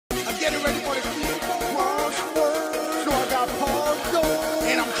getting ready for the crossword. So I got paused on,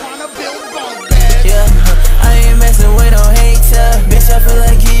 and I'm trying to build bunk beds. Yeah, I ain't messing with no hater. Bitch, I feel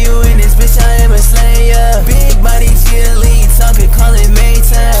like you in this bitch, I am a slayer. Big body cheerlead, talking, call it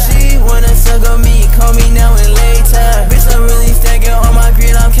Maytime. She wanna suck on me, call me now and later. Bitch, I'm really stacking on my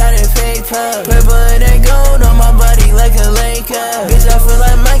grid, I'm counting paper. Purple and gold on my body like a Laker. Bitch, I feel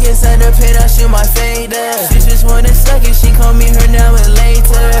like Mike inside the pit, I shoot my fader. She just wanna suck it, she call me her now and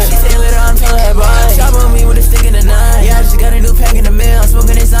later. She say later, I'm telling her bye. Chop on me with a stick in the knife. Yeah, I just got a new pack in the mail.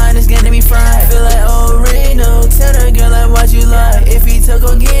 Smoking this iron, it's getting me fried. Feel like Ren0, tell that girl like why'd you lie. If he took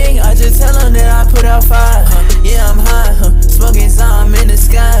a gang, I just tell him that I put out fire. Yeah, I'm high, smoking some in the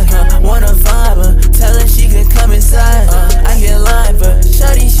sky. Wanna vibe, tell her she could come inside. I get live, but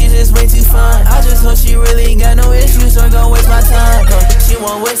shawty, she just way too fine. I just hope she really got no issues or gon' waste my time. She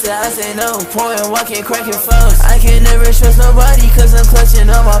won't waste it, I say no. Pouring, walking, cracking foes. I can never trust nobody, cause I'm clutching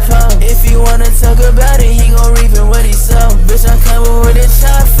on my phone. If you wanna talk about it, he gon' reap it what he sow. Bitch, I'm coming with a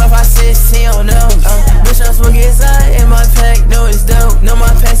chop, 5, 5, 6, he don't know. Bitch, I'm smoking inside in my pack, no it's dope. No,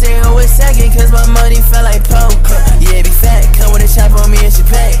 my pants ain't always sagging, cause my money felt like Pope. Yeah, be fat, come with a chop on me and she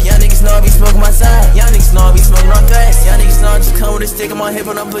pack. Y'all niggas know I be smoking my side. Y'all niggas know I be smoking on threats. Y'all niggas know I just come with a stick on my hip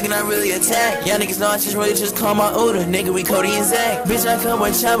when I'm looking, I really attack. Y'all niggas know I just really just call my odor. Nigga, we Cody and Zach. Bitch, I come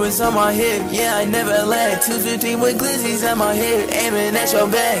with choppers on my hip. Yeah, I never lag. 250 with glizzies at my hip, aiming at your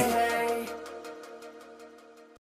back.